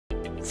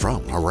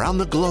from around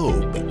the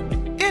globe.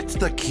 It's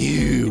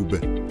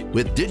theCUBE,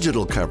 with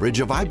digital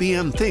coverage of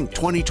IBM Think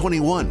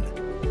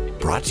 2021.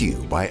 Brought to you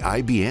by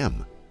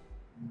IBM.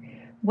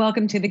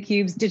 Welcome to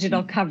theCUBE's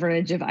digital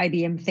coverage of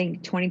IBM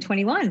Think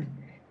 2021.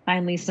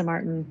 I'm Lisa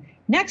Martin.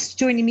 Next,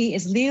 joining me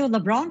is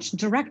LaBranche,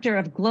 Director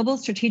of Global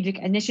Strategic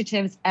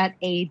Initiatives at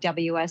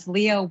AWS.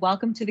 Leo,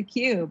 welcome to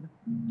theCUBE.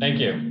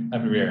 Thank you,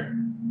 happy to be here.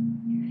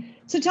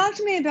 So talk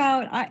to me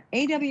about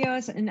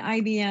AWS and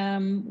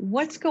IBM.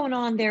 What's going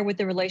on there with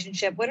the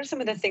relationship? What are some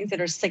of the things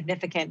that are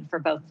significant for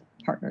both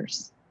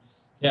partners?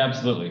 Yeah,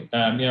 absolutely.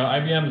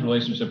 IBM's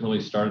relationship really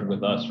started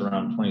with us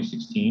around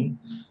 2016.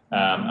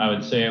 I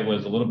would say it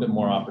was a little bit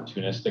more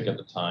opportunistic at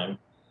the time.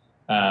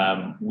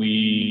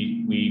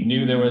 We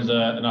knew there was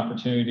an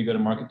opportunity to go to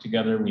market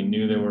together. We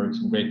knew there were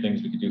some great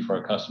things we could do for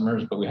our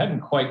customers, but we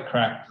hadn't quite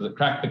cracked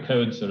the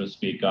code, so to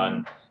speak,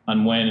 on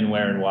when and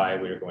where and why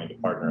we were going to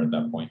partner at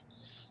that point.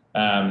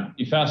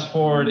 You fast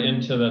forward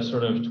into the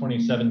sort of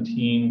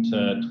 2017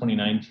 to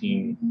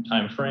 2019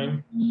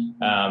 timeframe,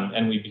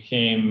 and we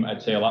became,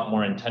 I'd say, a lot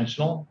more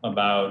intentional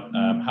about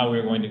how we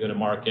were going to go to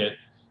market,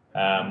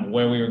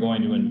 where we were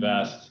going to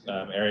invest,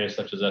 areas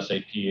such as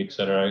SAP, et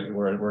cetera.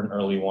 We're an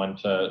early one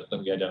that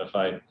we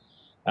identified.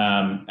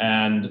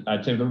 And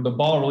I'd say the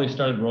ball really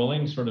started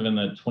rolling sort of in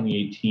the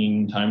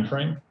 2018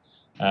 timeframe.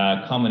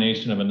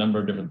 Combination of a number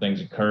of different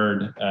things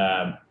occurred.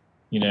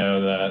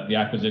 The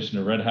acquisition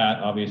of Red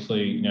Hat,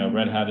 obviously,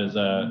 Red Hat is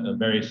was a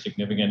very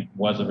significant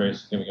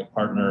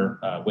partner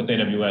with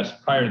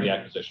AWS prior to the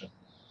acquisition.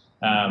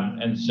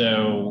 And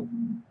so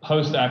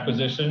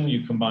post-acquisition,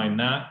 you combine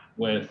that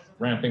with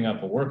ramping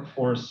up a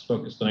workforce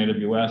focused on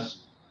AWS,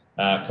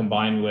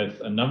 combined with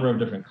a number of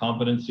different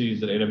competencies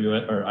that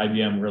AWS or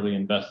IBM really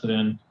invested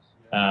in,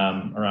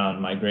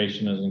 around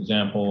migration as an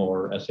example,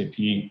 or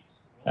SAP.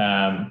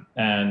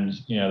 And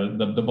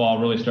the ball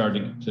really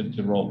started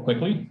to roll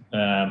quickly.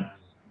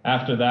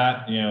 After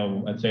that,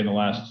 I'd say in the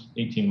last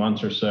 18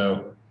 months or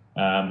so,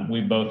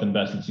 we both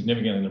invested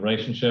significantly in the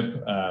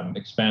relationship,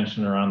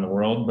 expansion around the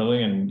world,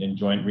 really, and in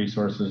joint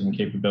resources and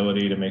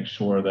capability to make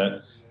sure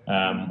that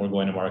we're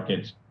going to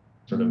market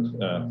sort of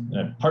in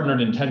a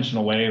partnered,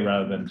 intentional way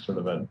rather than sort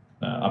of an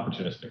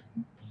opportunistic.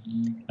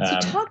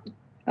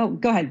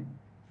 Go ahead.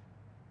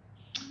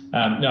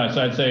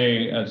 So I'd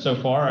say so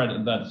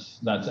far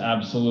that's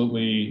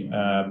absolutely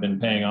been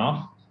paying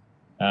off.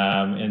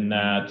 In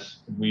that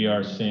we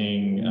are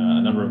seeing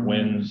a number of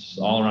wins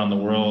all around the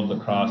world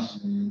across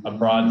a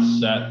broad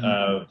set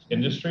of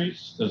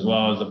industries, as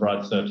well as a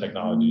broad set of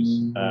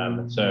technologies.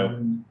 And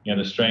so,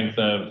 the strength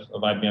of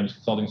IBM's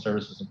consulting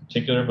services in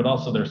particular, but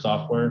also their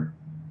software,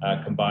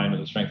 combined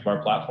with the strength of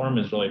our platform,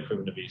 has really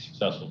proven to be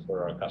successful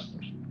for our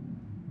customers.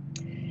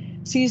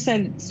 So you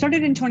said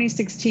started in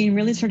 2016,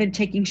 really started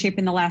taking shape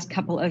in the last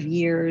couple of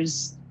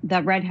years,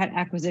 the Red Hat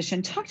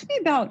acquisition. Talk to me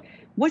about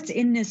what's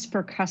in this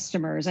for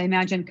customers. I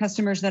imagine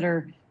customers that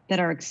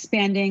are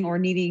expanding or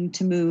needing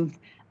to move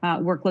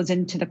workloads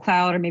into the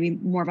cloud, or maybe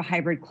more of a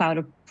hybrid cloud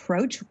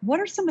approach. What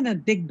are some of the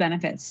big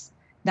benefits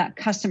that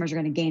customers are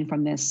going to gain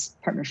from this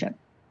partnership?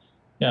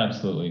 Yeah,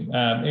 absolutely.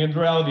 And the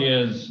reality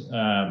is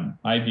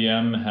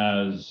IBM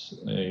has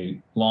a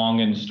long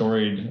and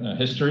storied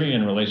history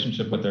and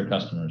relationship with their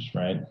customers,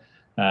 right?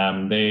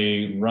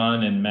 They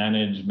run and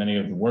manage many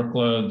of the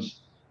workloads.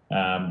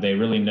 They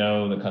really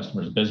know the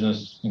customer's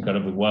business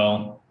incredibly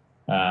well.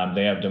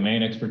 They have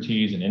domain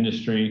expertise in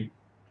industry,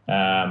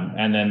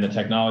 and then the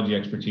technology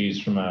expertise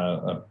from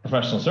a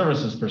professional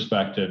services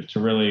perspective to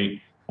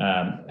really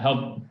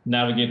help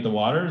navigate the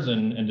waters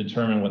and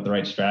determine what the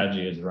right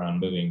strategy is around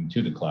moving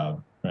to the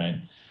cloud,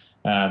 right?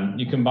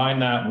 You combine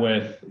that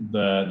with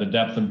the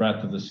depth and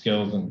breadth of the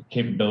skills and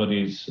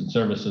capabilities and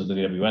services that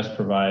AWS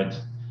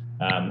provides,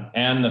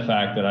 and the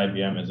fact that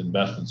IBM has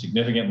invested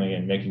significantly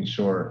in making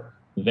sure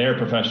their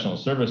professional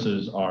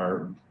services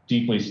are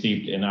deeply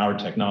steeped in our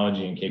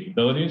technology and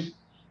capabilities.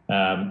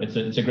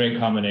 It's a great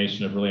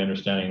combination of really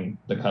understanding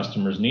the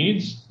customer's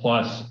needs,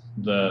 plus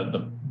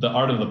the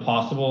art of the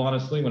possible,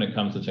 honestly, when it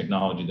comes to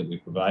technology that we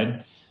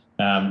provide.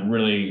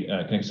 Really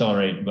can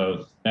accelerate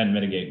both and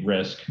mitigate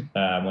risk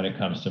when it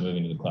comes to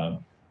moving to the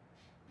cloud.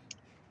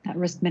 That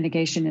risk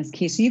mitigation is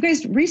key. So you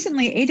guys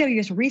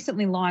AWS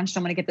recently launched,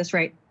 I'm going to get this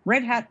right,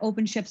 Red Hat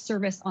OpenShift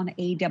service on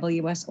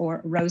AWS,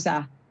 or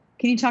ROSA.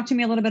 Can you talk to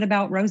me a little bit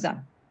about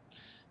ROSA?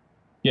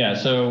 Yeah,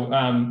 so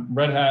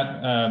Red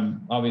Hat,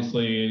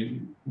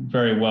 obviously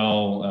very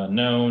well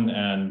known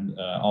and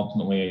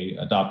ultimately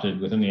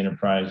adopted within the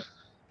enterprise.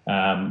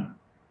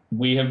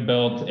 We have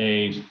built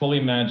a fully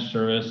managed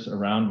service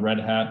around Red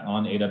Hat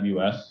on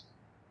AWS.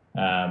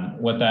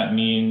 What that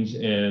means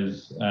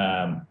is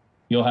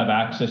you'll have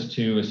access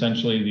to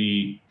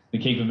essentially the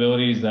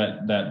capabilities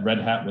that Red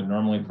Hat would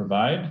normally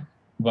provide,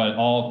 but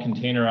all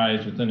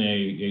containerized within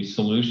a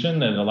solution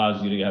that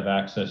allows you to have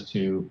access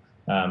to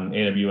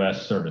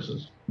AWS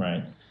services,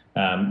 right?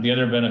 The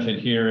other benefit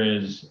here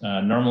is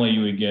normally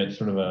you would get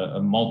sort of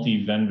a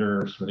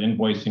multi-vendor sort of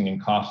invoicing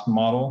and cost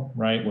model,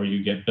 right? Where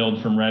you get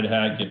billed from Red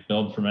Hat, get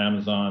billed from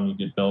Amazon, you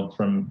get billed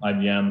from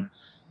IBM.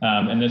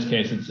 In this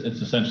case, it's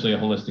essentially a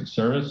holistic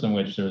service in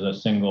which there's a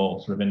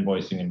single sort of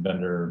invoicing and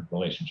vendor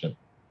relationship,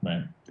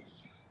 right?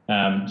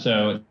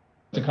 So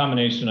it's a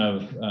combination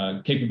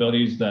of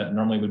capabilities that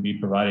normally would be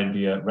provided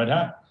via Red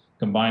Hat,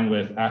 combined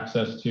with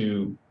access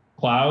to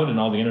cloud and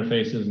all the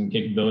interfaces and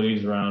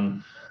capabilities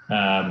around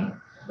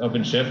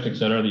OpenShift, et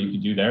cetera, that you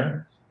could do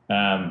there,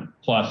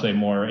 plus a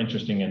more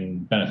interesting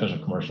and beneficial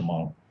commercial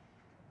model.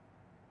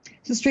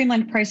 So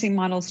streamlined pricing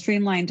model,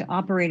 streamlined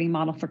operating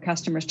model for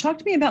customers. Talk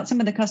to me about some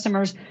of the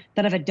customers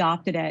that have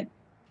adopted it.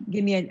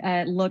 Give me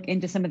a look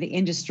into some of the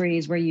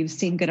industries where you've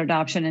seen good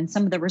adoption and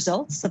some of the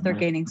results that they're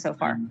gaining so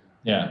far.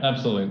 Yeah,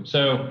 absolutely.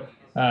 So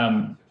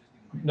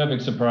no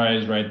big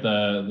surprise, right?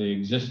 The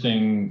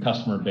existing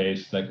customer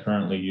base that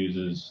currently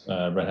uses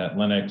Red Hat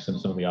Linux and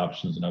some of the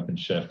options in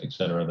OpenShift, et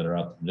cetera, that are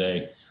out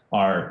today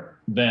are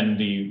then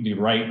the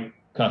right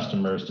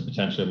customers to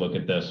potentially look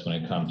at this when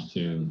it comes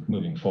to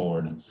moving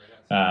forward.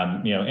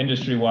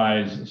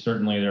 Industry-wise,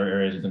 certainly there are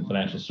areas within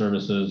financial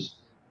services,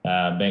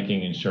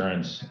 banking,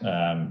 insurance,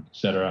 et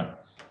cetera.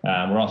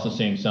 We're also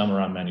seeing some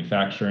around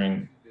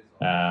manufacturing,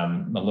 a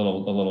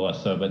little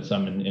less so, but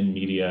some in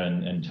media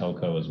and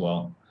telco as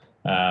well.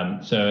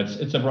 So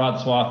it's a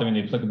broad swath. I mean,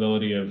 the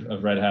applicability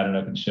of Red Hat and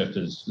OpenShift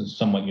is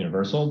somewhat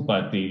universal,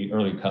 but the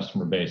early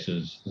customer base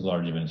is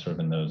largely been sort of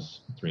in those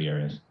three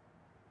areas.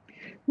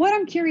 What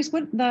I'm curious,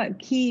 what the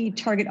key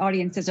target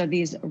audiences are?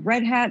 These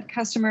Red Hat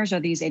customers?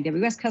 Are these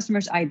AWS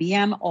customers,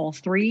 IBM, all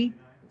three?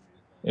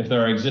 If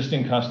there are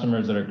existing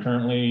customers that are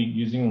currently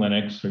using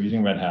Linux or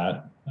using Red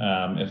Hat,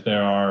 if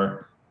there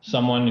are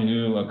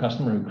a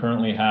customer who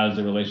currently has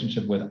a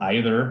relationship with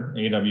either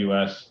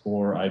AWS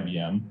or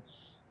IBM,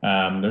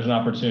 there's an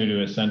opportunity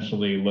to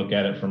essentially look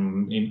at it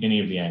from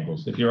any of the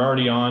angles. If you're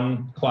already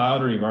on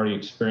cloud or you've already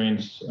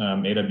experienced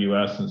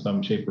AWS in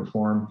some shape or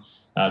form,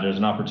 there's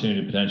an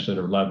opportunity potentially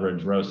to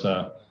leverage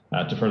ROSA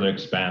to further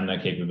expand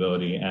that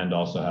capability and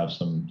also have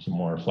some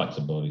more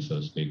flexibility, so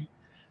to speak.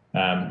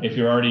 If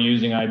you're already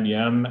using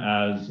IBM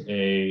as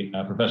a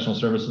professional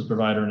services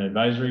provider and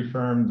advisory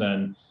firm,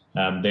 then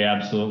they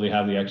absolutely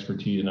have the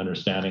expertise and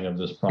understanding of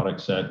this product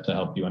set to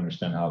help you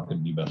understand how it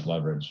could be best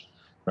leveraged,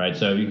 right?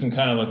 So you can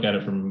kind of look at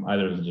it from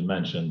either of the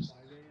dimensions.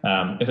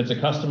 If it's a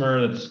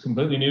customer that's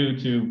completely new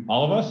to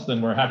all of us,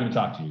 then we're happy to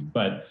talk to you.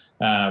 But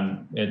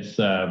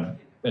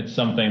it's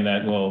something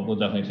that will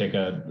definitely take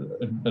a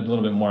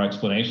little bit more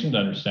explanation to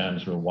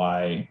understand sort of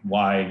why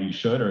you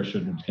should or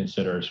shouldn't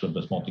consider sort of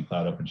this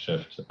multi-cloud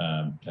OpenShift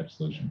type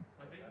solution.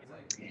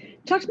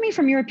 Talk to me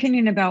from your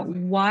opinion about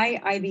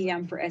why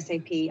IBM for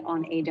SAP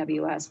on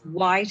AWS.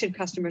 Why should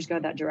customers go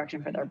that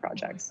direction for their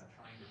projects?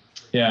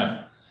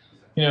 Yeah,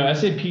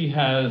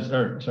 IBM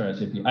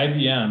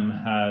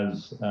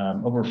has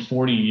over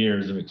 40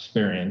 years of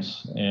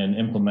experience in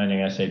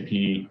implementing SAP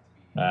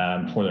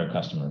for their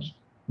customers.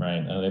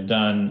 Right. They've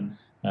done,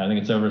 I think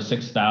it's over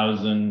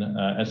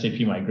 6,000 SAP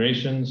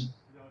migrations,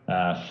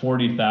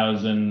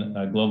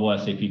 40,000 global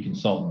SAP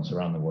consultants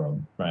around the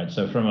world. Right.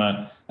 So from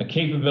a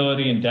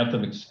capability and depth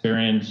of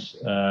experience,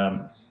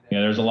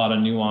 there's a lot of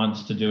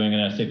nuance to doing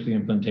an SAP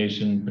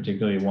implementation,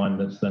 particularly one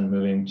that's then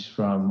moving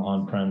from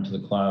on-prem to the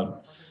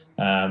cloud.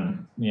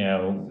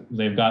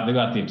 They've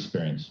got the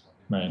experience.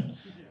 Right.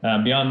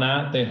 Beyond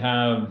that, they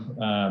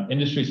have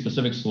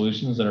industry-specific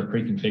solutions that are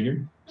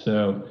pre-configured.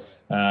 So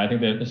I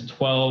think that there's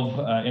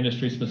 12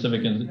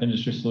 industry-specific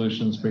industry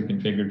solutions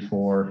pre-configured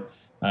for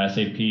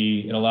SAP.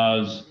 It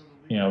allows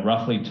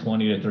roughly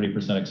 20 to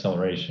 30%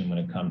 acceleration when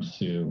it comes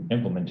to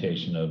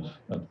implementation of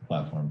the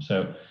platform.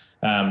 So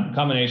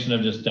combination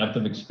of just depth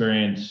of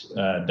experience,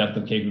 depth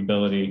of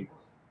capability,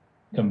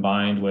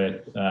 combined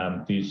with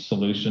these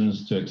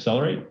solutions to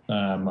accelerate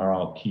are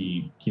all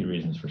key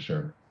reasons for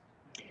sure.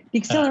 The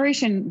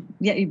acceleration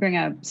you bring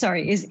up,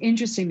 is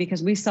interesting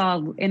because we saw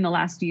in the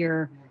last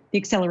year the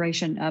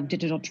acceleration of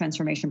digital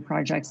transformation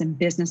projects and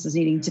businesses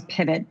needing to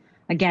pivot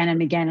again and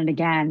again and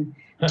again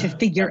to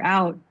figure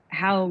out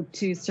how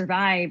to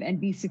survive and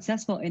be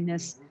successful in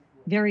this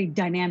very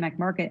dynamic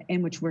market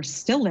in which we're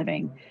still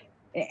living.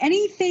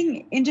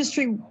 Anything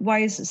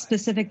industry-wise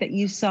specific that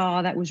you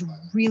saw that was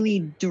really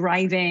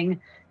driving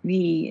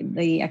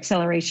the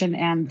acceleration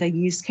and the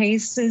use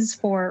cases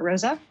for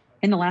ROSA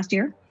in the last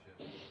year?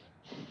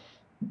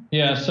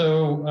 Yeah,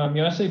 so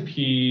SAP,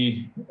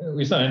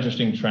 we saw an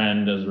interesting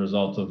trend as a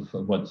result of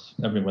what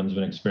everyone's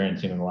been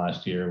experiencing in the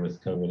last year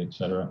with COVID, et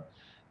cetera.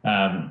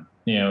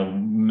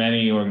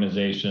 Many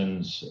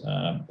organizations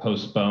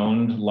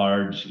postponed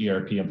large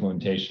ERP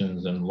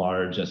implementations and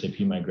large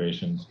SAP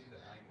migrations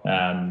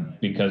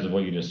because of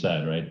what you just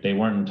said, right? They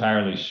weren't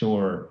entirely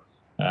sure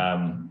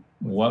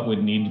what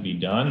would need to be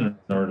done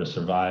in order to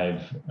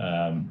survive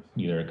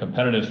either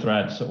competitive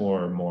threats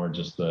or more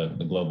just the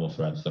global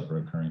threats that were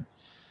occurring.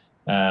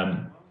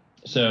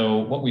 So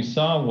what we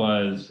saw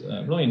was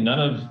really none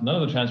of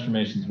the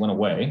transformations went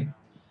away.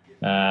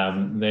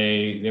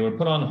 They were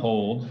put on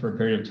hold for a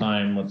period of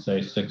time, let's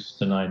say 6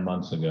 to 9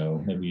 months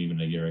ago, maybe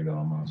even a year ago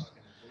almost.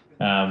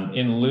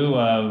 In lieu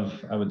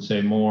of, I would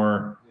say,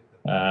 more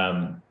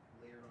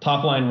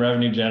top-line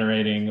revenue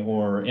generating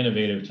or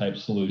innovative type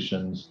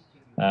solutions,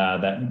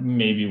 that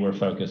maybe were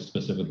focused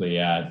specifically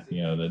at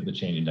the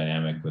changing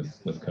dynamic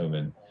with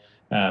COVID.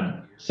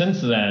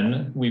 Since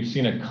then, we've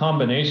seen a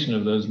combination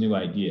of those new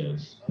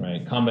ideas,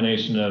 right?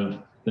 Combination of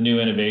the new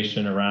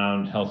innovation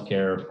around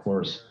healthcare, of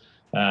course,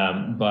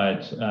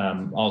 but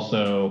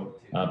also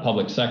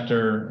public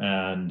sector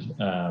and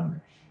a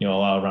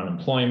lot around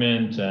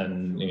employment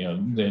and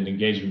the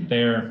engagement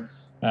there.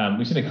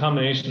 We've seen a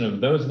combination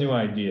of those new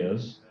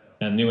ideas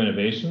and new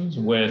innovations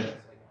with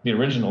the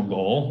original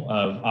goal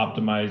of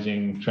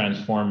optimizing,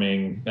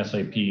 transforming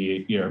SAP,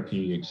 ERP,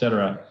 et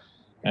cetera,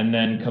 and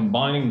then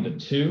combining the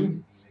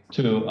two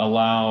to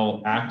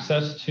allow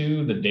access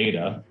to the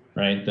data,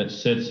 right, that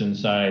sits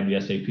inside the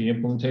SAP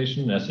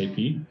implementation,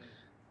 SAP,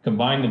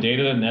 combine the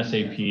data in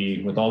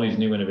SAP with all these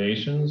new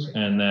innovations,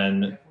 and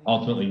then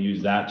ultimately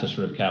use that to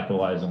sort of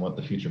capitalize on what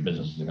the future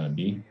businesses are going to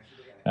be.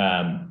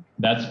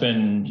 That's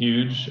been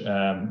huge.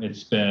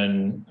 It's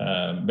been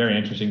very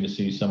interesting to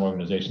see some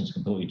organizations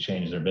completely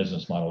change their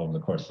business model over the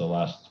course of the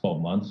last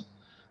 12 months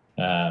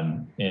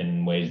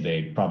in ways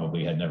they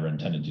probably had never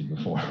intended to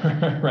before,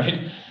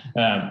 right?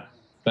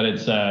 But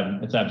it's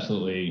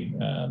absolutely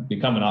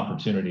become an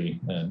opportunity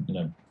in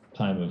a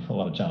time of a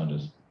lot of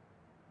challenges.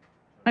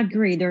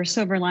 Agreed. There are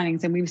silver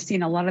linings, and we've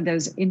seen a lot of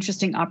those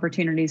interesting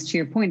opportunities, to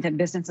your point, that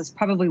businesses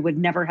probably would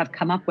never have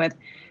come up with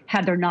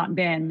had there not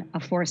been a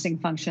forcing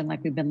function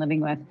like we've been living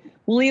with.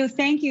 Well, Leo,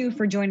 thank you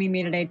for joining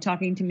me today,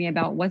 talking to me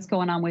about what's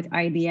going on with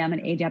IBM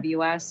and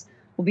AWS.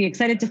 We'll be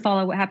excited to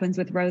follow what happens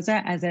with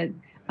ROSA as it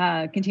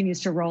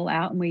continues to roll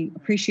out, and we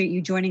appreciate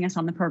you joining us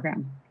on the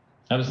program.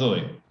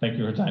 Absolutely. Thank you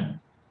for your time.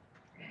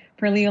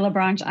 For Leo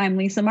LaBranche, I'm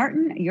Lisa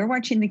Martin. You're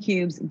watching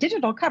theCUBE's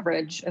digital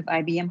coverage of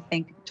IBM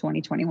Think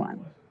 2021.